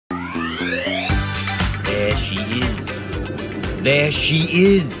There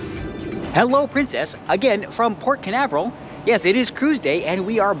she is. Hello, Princess, again from Port Canaveral. Yes, it is cruise day, and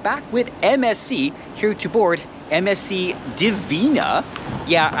we are back with MSC here to board MSC Divina.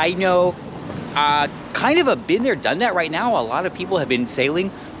 Yeah, I know, kind of a been there, done that right now. A lot of people have been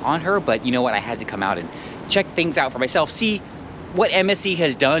sailing on her, but you know what? I had to come out and check things out for myself, see what MSC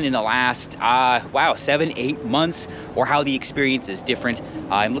has done in the last, wow, 7-8 months, or how the experience is different.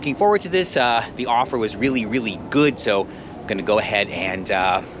 I'm looking forward to this. The offer was really, really good, so I'm gonna go ahead and,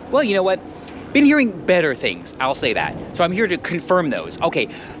 well, you know what? Been hearing better things, I'll say that. So I'm here to confirm those. Okay,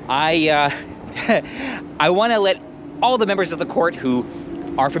 I wanna let all the members of the court who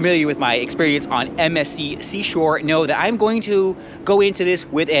are familiar with my experience on MSC Seashore know that I'm going to go into this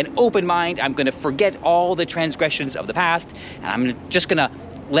with an open mind. I'm gonna forget all the transgressions of the past, and I'm just gonna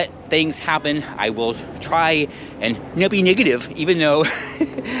let things happen. I will try and not be negative, even though,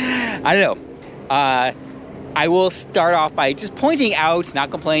 I don't know. I will start off by just pointing out,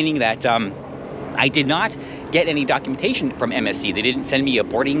 not complaining, that I did not get any documentation from MSC. They didn't send me a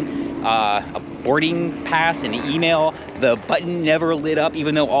boarding pass in the email. The button never lit up,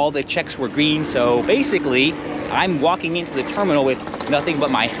 even though all the checks were green. So basically, I'm walking into the terminal with nothing but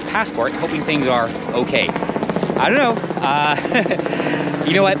my passport, hoping things are okay. I don't know.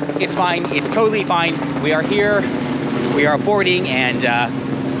 You know what? It's fine. It's totally fine. We are here. We are boarding, and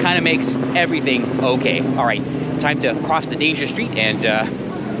kind of makes everything okay. All right, time to cross the danger street and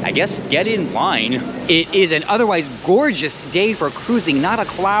I guess get in line. It is an otherwise gorgeous day for cruising, not a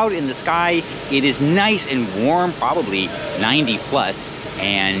cloud in the sky. It is nice and warm, probably 90 plus.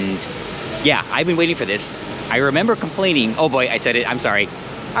 And yeah, I've been waiting for this. I remember complaining, oh boy, I said it, I'm sorry.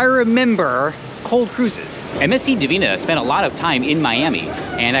 I remember cold cruises. MSC Divina spent a lot of time in Miami,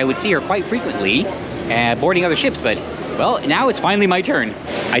 and I would see her quite frequently boarding other ships, but well, now it's finally my turn.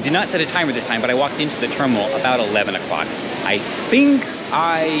 I did not set a timer this time, but I walked into the terminal about 11 o'clock. I think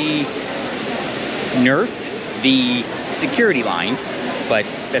I nerfed the security line, but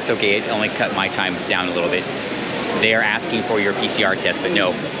that's okay. It only cut my time down a little bit. They are asking for your PCR test, but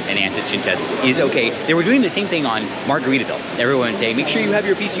no, an antigen test is okay. They were doing the same thing on Margaritaville. Everyone saying, make sure you have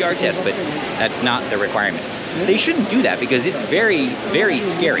your PCR test, but that's not the requirement. They shouldn't do that because it's very, very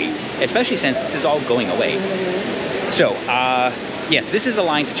scary, especially since this is all going away. So, yes, this is the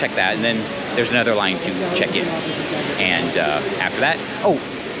line to check that, and then there's another line to check in. And after that, oh,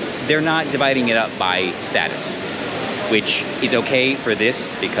 they're not dividing it up by status, which is okay for this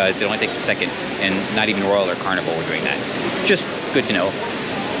because it only takes a second, and not even Royal or Carnival are doing that. Just good to know,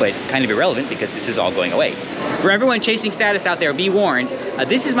 but kind of irrelevant because this is all going away. For everyone chasing status out there, be warned,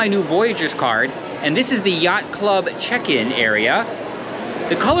 this is my new Voyager's card, and this is the Yacht Club check-in area.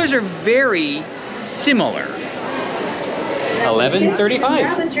 The colors are very similar.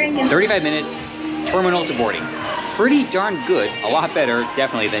 11:35, 35 minutes, terminal to boarding. Pretty darn good, a lot better,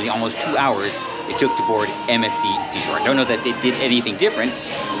 definitely, than the almost 2 hours it took to board MSC Seashore. I don't know that they did anything different.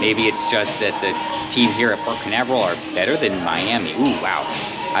 Maybe it's just that the team here at Port Canaveral are better than Miami. Ooh, wow.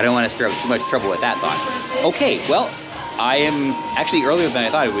 I don't want to stir up too much trouble with that thought. Okay, well, I am actually earlier than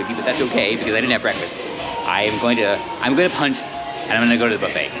I thought it would be, but that's okay because I didn't have breakfast. I'm going to punt, and I'm going to go to the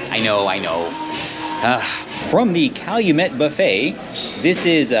buffet. I know. From the Calumet buffet, this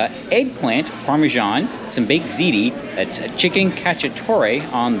is eggplant, parmesan, some baked ziti, that's chicken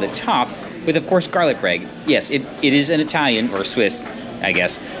cacciatore on the top, with of course garlic bread. Yes, it is an Italian, or Swiss, I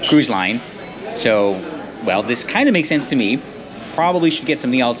guess, cruise line. So, well, this kind of makes sense to me. Probably should get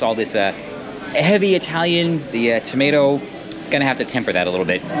something else, all this heavy Italian, the tomato, gonna have to temper that a little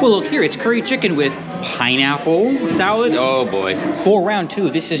bit. Well, look here, it's curry chicken with pineapple salad. Oh boy. For round 2,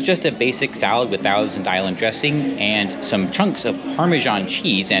 this is just a basic salad with Thousand Island dressing and some chunks of Parmesan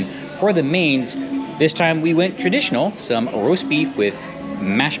cheese. And for the mains, this time we went traditional, some roast beef with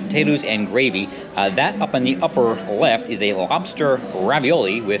mashed potatoes and gravy. That up on the upper left is a lobster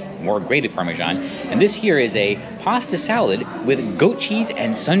ravioli with more grated Parmesan. And this here is a pasta salad with goat cheese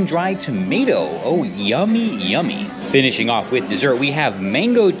and sun-dried tomato. Oh, yummy, yummy. Finishing off with dessert, we have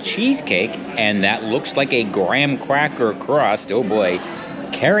mango cheesecake, and that looks like a graham cracker crust. Oh boy.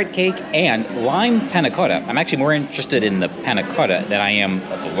 Carrot cake and lime panna cotta. I'm actually more interested in the panna cotta than I am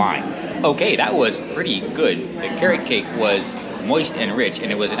of the lime. Okay, that was pretty good. The carrot cake was moist and rich,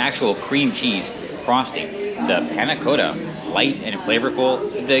 and it was an actual cream cheese frosting. The panna cotta, light and flavorful.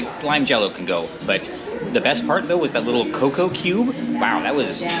 The lime jello can go, but the best part though was that little cocoa cube. Wow, that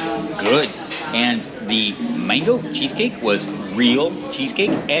was good. And the mango cheesecake was real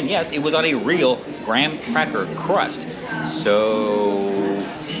cheesecake, and yes, it was on a real graham cracker crust. So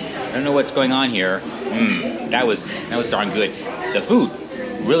I don't know what's going on here. That was darn good. The food,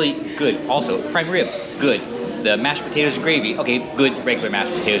 really good. Also, prime rib, good. the mashed potatoes and gravy. Okay, good regular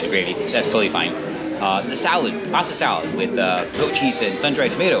mashed potatoes and gravy. That's totally fine. The salad, pasta salad with goat cheese and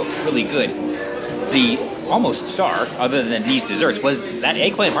sun-dried tomato, really good. The almost star, other than these desserts, was that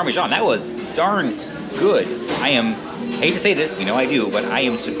eggplant parmesan. That was darn good. Hate to say this, you know I do, but I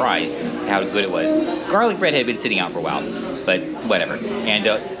am surprised how good it was. Garlic bread had been sitting out for a while, but whatever. And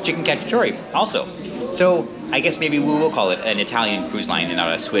chicken cacciatore also. So I guess maybe we will call it an Italian cruise line and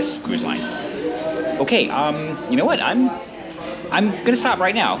not a Swiss cruise line. Okay, you know what? I'm gonna stop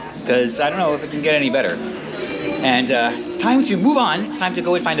right now because I don't know if it can get any better. And it's time to move on. It's time to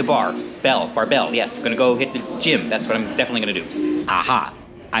go and find a bar bell. Yes, gonna go hit the gym. That's what I'm definitely gonna do. Aha!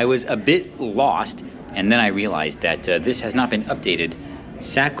 I was a bit lost, and then I realized that this has not been updated.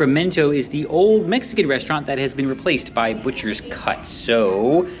 Sacramento is the old Mexican restaurant that has been replaced by Butcher's Cut.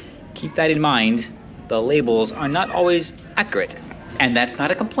 So keep that in mind. The labels are not always accurate. And that's not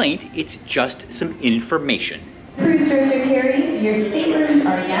a complaint, it's just some information. Cruise Director Carrie, your staterooms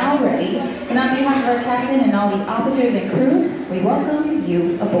are now ready. And on behalf of our captain and all the officers and crew, we welcome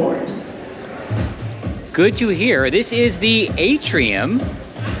you aboard. Good to hear. This is the atrium,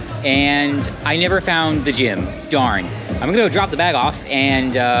 and I never found the gym. Darn. I'm gonna go drop the bag off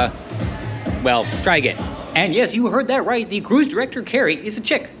and, well, try again. And yes, you heard that right. The cruise director, Carrie, is a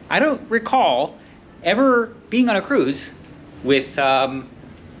chick. I don't recall ever being on a cruise with,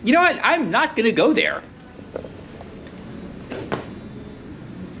 you know what? I'm not gonna go there.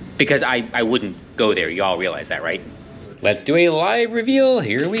 Because I wouldn't go there. You all realize that, right? Let's do a live reveal.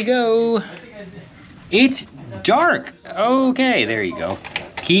 Here we go. It's dark. Okay, there you go.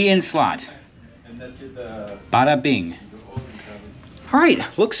 Key in slot. Bada bing. All right,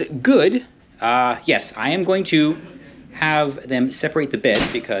 looks good. Yes, I am going to have them separate the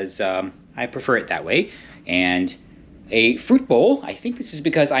beds because I prefer it that way. And a fruit bowl. I think this is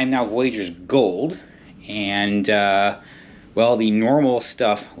because I am now Voyager's Gold. And, well, the normal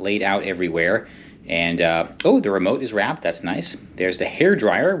stuff laid out everywhere. And, oh, the remote is wrapped. That's nice. There's the hair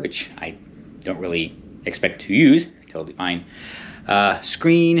dryer, which I don't really expect to use. Totally fine.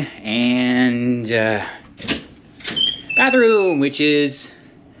 Screen and bathroom, which is,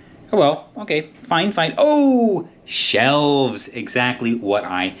 oh, well, okay, fine. Oh, shelves. Exactly what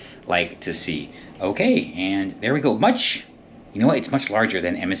I like to see. Okay, and there we go. You know what? It's much larger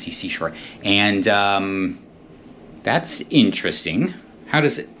than MSC Seashore. And that's interesting. How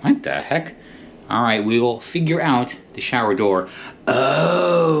does it, what the heck? All right, we will figure out the shower door.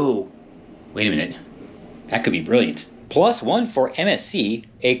 Oh, wait a minute. That could be brilliant. +1 for MSC,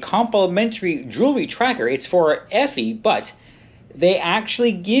 a complimentary jewelry tracker. It's for effy, but they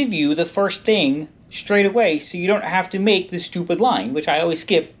actually give you the first thing straight away so you don't have to make the stupid line, which I always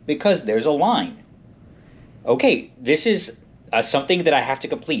skip because there's a line. Okay, this is something that I have to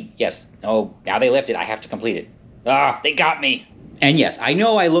complete. Yes. Oh, now they left it. I have to complete it. Ah, they got me. And yes, I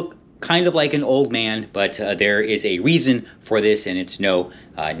know I look kind of like an old man, but there is a reason for this, and it's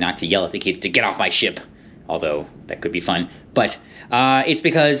not to yell at the kids to get off my ship, although that could be fun. But it's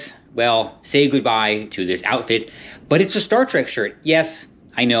because, well, say goodbye to this outfit, but it's a Star Trek shirt. Yes,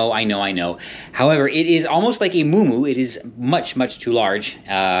 I know. However, it is almost like a muumuu. It is much, much too large.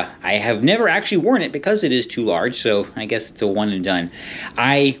 I have never actually worn it because it is too large, so I guess it's a one and done.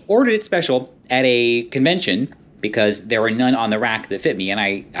 I ordered it special at a convention because there were none on the rack that fit me, and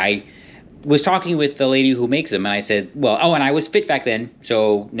I was talking with the lady who makes them, and I said, well, oh, and I was fit back then,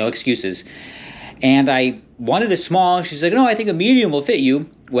 so no excuses. And I wanted a small. She's like, no, I think a medium will fit you.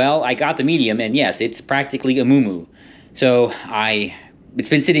 Well, I got the medium, and yes, it's practically a muumuu. So it's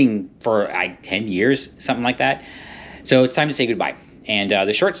been sitting for 10 years, something like that. So it's time to say goodbye. And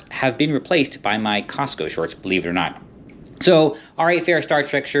the shorts have been replaced by my Costco shorts, believe it or not. So, all right, fair Star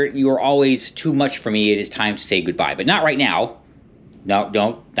Trek shirt, you are always too much for me. It is time to say goodbye, but not right now. No,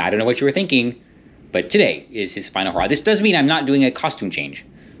 don't. I don't know what you were thinking, but today is his final hurrah. This does mean I'm not doing a costume change,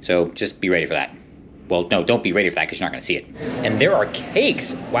 so just be ready for that. Well, no, don't be ready for that because you're not going to see it. And there are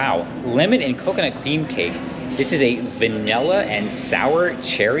cakes. Wow, lemon and coconut cream cake. This is a vanilla and sour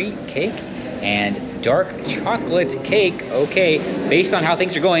cherry cake and dark chocolate cake. Okay, based on how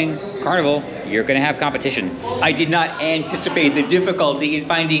things are going, Carnival, you're gonna have competition. I did not anticipate the difficulty in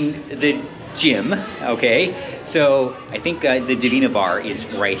finding the gym, okay? So I think the Divina bar is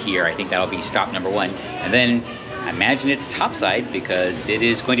right here. I think that'll be stop number 1. And then I imagine it's topside because it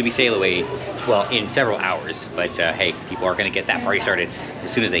is going to be sail away, well, in several hours. But hey, people are going to get that party started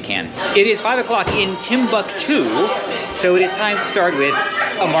as soon as they can. It is 5 o'clock in Timbuktu, so it is time to start with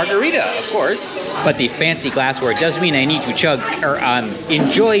a margarita, of course. But the fancy glassware does mean I need to chug or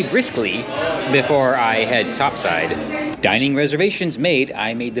enjoy briskly before I head topside. Dining reservations made.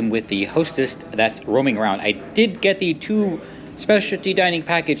 I made them with the hostess that's roaming around. I did get the 2 specialty dining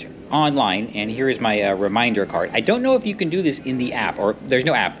package online, and here is my reminder card. I don't know if you can do this in the app, or there's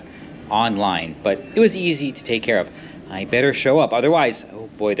no app online, but it was easy to take care of. I better show up, otherwise, oh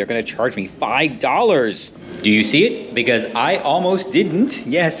boy, they're gonna charge me $5. Do you see it? Because I almost didn't.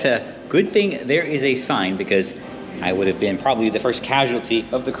 Yes, good thing there is a sign, because I would have been probably the first casualty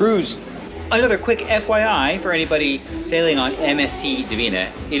of the cruise. Another quick FYI for anybody sailing on MSC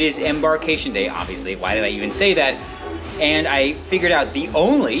Divina. It is embarkation day, obviously. Why did I even say that? And I figured out the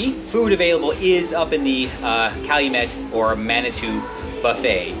only food available is up in the Calumet or Manitou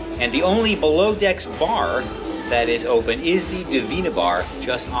buffet. And the only below decks bar that is open is the Divina bar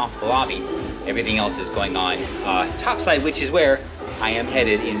just off the lobby. Everything else is going on topside, which is where I am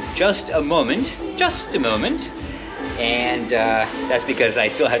headed in just a moment. Just a moment. And that's because I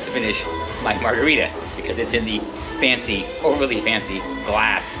still have to finish my margarita, because it's in the fancy, overly fancy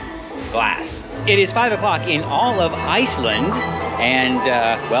glass. It is 5 o'clock in all of Iceland, and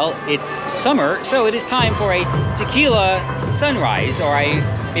well, it's summer, so it is time for a tequila sunrise, or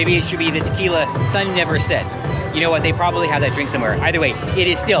maybe it should be the tequila sun never set. You know what, they probably have that drink somewhere. Either way, it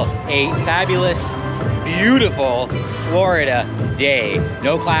is still a fabulous, beautiful Florida day.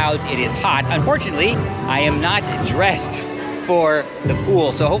 No clouds, it is hot. Unfortunately, I am not dressed for the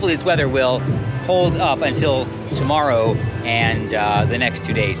pool, so hopefully this weather will hold up until tomorrow and the next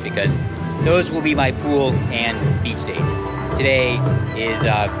 2 days, because those will be my pool and beach days. Today is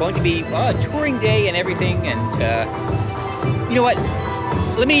going to be a touring day and everything, and you know what?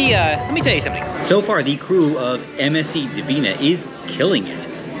 Let me tell you something. So far, the crew of MSC Divina is killing it.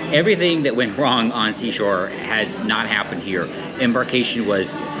 Everything that went wrong on Seashore has not happened here. Embarkation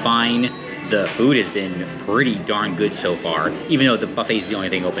was fine. The food has been pretty darn good so far, even though the buffet is the only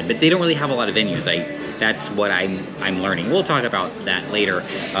thing open. But they don't really have a lot of venues. That's what I'm learning. We'll talk about that later.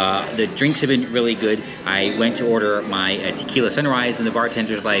 The drinks have been really good. I went to order my tequila sunrise, and the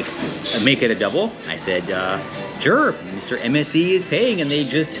bartender's like, make it a double. I said, sure, Mr. MSC is paying, and they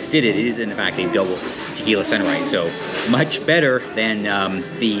just did it. It is, in fact, a double tequila sunrise. So much better than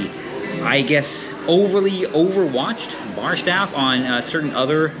the, I guess, overly overwatched bar staff on certain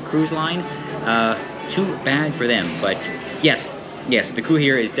other cruise line. Too bad for them. But yes, the crew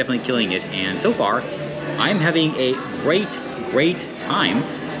here is definitely killing it, and so far I'm having a great time.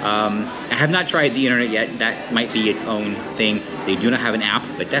 I have not tried the internet yet. That might be its own thing. They do not have an app,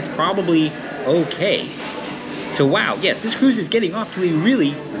 but that's probably okay. So wow, yes, this cruise is getting off to a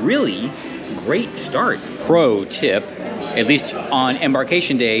really great start. Pro tip, at least on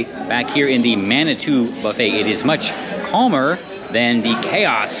embarkation day back here in the Manitou buffet, it is much calmer than the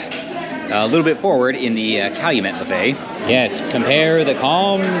chaos a little bit forward in the Calumet buffet. Yes, compare the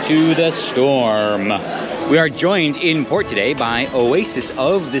calm to the storm. We are joined in port today by Oasis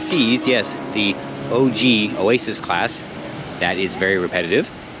of the Seas. Yes, the OG Oasis class. That is very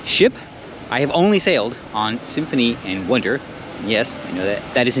repetitive. Ship, I have only sailed on Symphony and Wonder. Yes, I know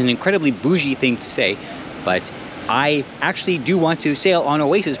that is an incredibly bougie thing to say, but I actually do want to sail on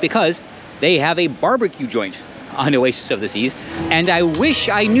Oasis because they have a barbecue joint on Oasis of the Seas, and I wish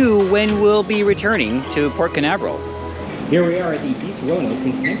I knew when we'll be returning to Port Canaveral. Here we are at the Di Serono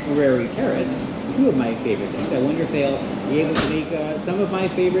Contemporary Terrace. Two of my favorite things. I wonder if they'll be able to make some of my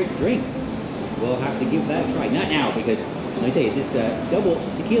favorite drinks. We'll have to give that a try. Not now, because let me tell you, this double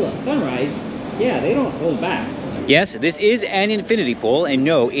tequila sunrise, yeah, they don't hold back. Yes, this is an infinity pool, and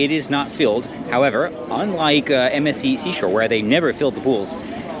no, it is not filled. However, unlike MSC Seashore, where they never filled the pools,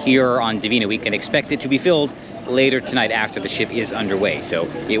 here on Divina we can expect it to be filled later tonight after the ship is underway. So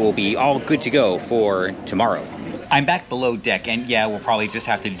it will be all good to go for tomorrow. I'm back below deck, and yeah, we'll probably just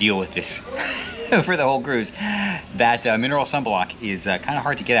have to deal with this for the whole cruise. That mineral sunblock is kind of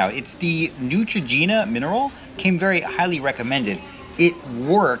hard to get out. It's the Neutrogena mineral. Came very highly recommended. It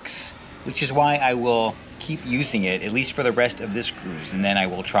works, which is why I will keep using it, at least for the rest of this cruise, and then I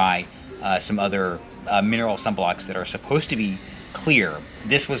will try some other mineral sunblocks that are supposed to be clear.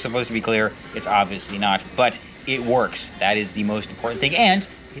 This was supposed to be clear. It's obviously not, but it works. That is the most important thing, and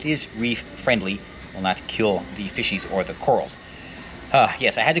it is reef friendly. Will not kill the fishies or the corals.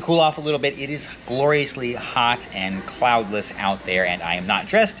 Yes, I had to cool off a little bit. It is gloriously hot and cloudless out there, and I am not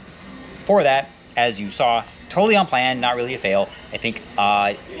dressed for that, as you saw. Totally on plan, not really a fail. I think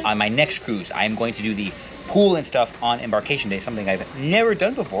on my next cruise, I am going to do the pool and stuff on embarkation day, something I've never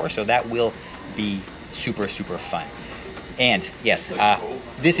done before, so that will be super fun. And yes,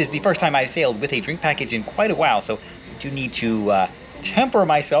 this is the first time I've sailed with a drink package in quite a while, so I do need to temper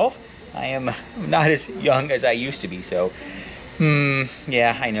myself. I am not as young as I used to be, so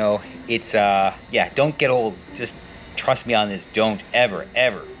yeah, I know. It's yeah, don't get old. Just trust me on this, don't ever,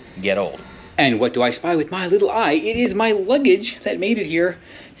 ever get old. And what do I spy with my little eye? It is my luggage that made it here,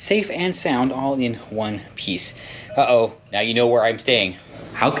 safe and sound, all in one piece. Uh-oh, now you know where I'm staying.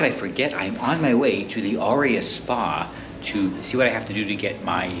 How could I forget? I'm on my way to the Aria Spa to see what I have to do to get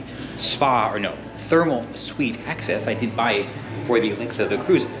my spa, or no, thermal suite access. I did buy it for the length of the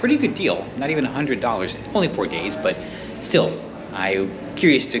cruise. Pretty good deal, not even $100, only 4 days, but still, I'm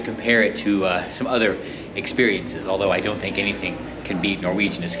curious to compare it to some other experiences, although I don't think anything can beat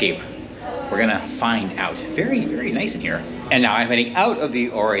Norwegian Escape. We're gonna find out. Very, very nice in here. And now I'm heading out of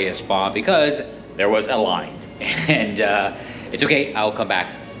the Aria Spa because there was a line. And it's okay, I'll come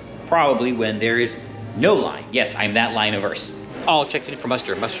back probably when there is no line. Yes, I'm that line averse. All checked in for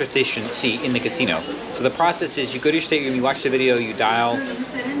muster station C in the casino. So the process is you go to your stateroom, you watch the video, you dial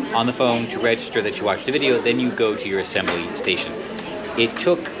on the phone to register that you watched the video, then you go to your assembly station. It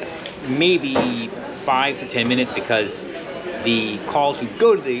took maybe 5 to 10 minutes because the call to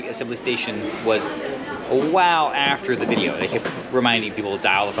go to the assembly station was a while after the video. They kept reminding people,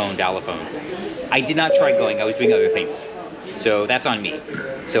 dial the phone, dial the phone. I did not try going, I was doing other things. So that's on me.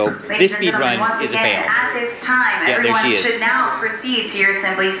 So this speed run is a fail. At this time, everyone should now proceed to your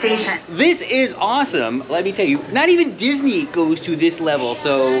assembly station. This is awesome, let me tell you. Not even Disney goes to this level,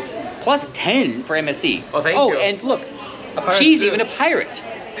 so plus 10 for MSC. Oh, thank you. And look, she's even a pirate.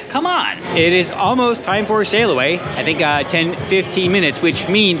 Come on. It is almost time for sail away. I think 10, 15 minutes, which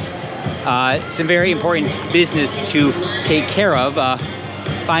means some very important business to take care of.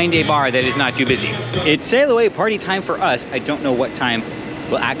 Find a bar that is not too busy. It's sail away party time for us. I don't know what time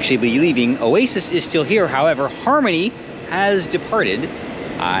we'll actually be leaving. Oasis is still here, however, Harmony has departed.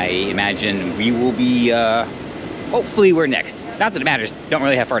 I imagine we will be, hopefully we're next. Not that it matters, don't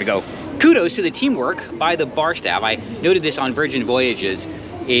really have far to go. Kudos to the teamwork by the bar staff. I noted this on Virgin Voyages.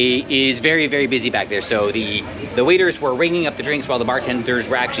 It is very, very busy back there. So the waiters were ringing up the drinks while the bartenders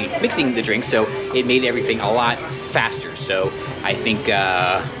were actually mixing the drinks. So it made everything a lot faster. So I think,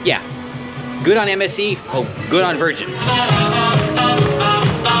 yeah, good on MSC, oh, good on Virgin.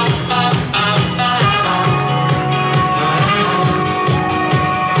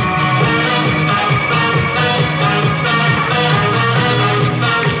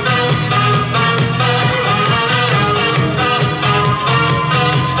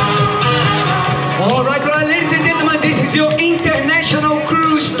 Your international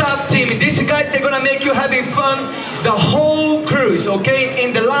cruise staff team. These guys, they're gonna make you having fun the whole cruise, okay?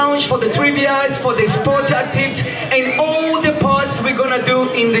 In the lounge, for the trivias, for the sports activities, and all the parts we're gonna do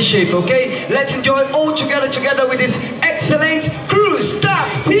in the ship, okay? Let's enjoy all together with this excellent cruise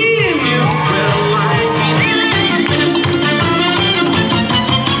staff team!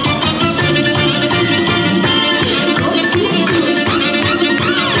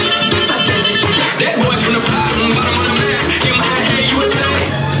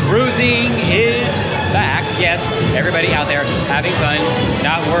 Cruising is back. Yes, everybody out there having fun,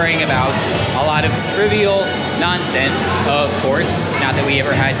 not worrying about a lot of trivial nonsense, of course. Not that we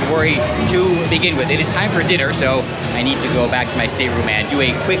ever had to worry to begin with. It is time for dinner, so I need to go back to my stateroom and do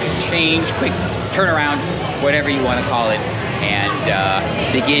a quick change, quick turnaround, whatever you want to call it,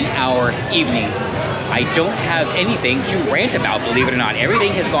 and begin our evening. I don't have anything to rant about, believe it or not.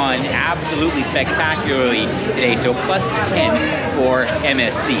 Everything has gone absolutely spectacularly today, so plus 10 for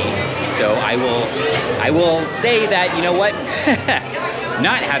MSC. So I will say that, you know what,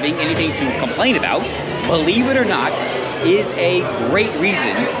 not having anything to complain about, believe it or not, is a great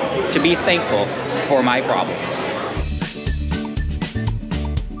reason to be thankful for my problems.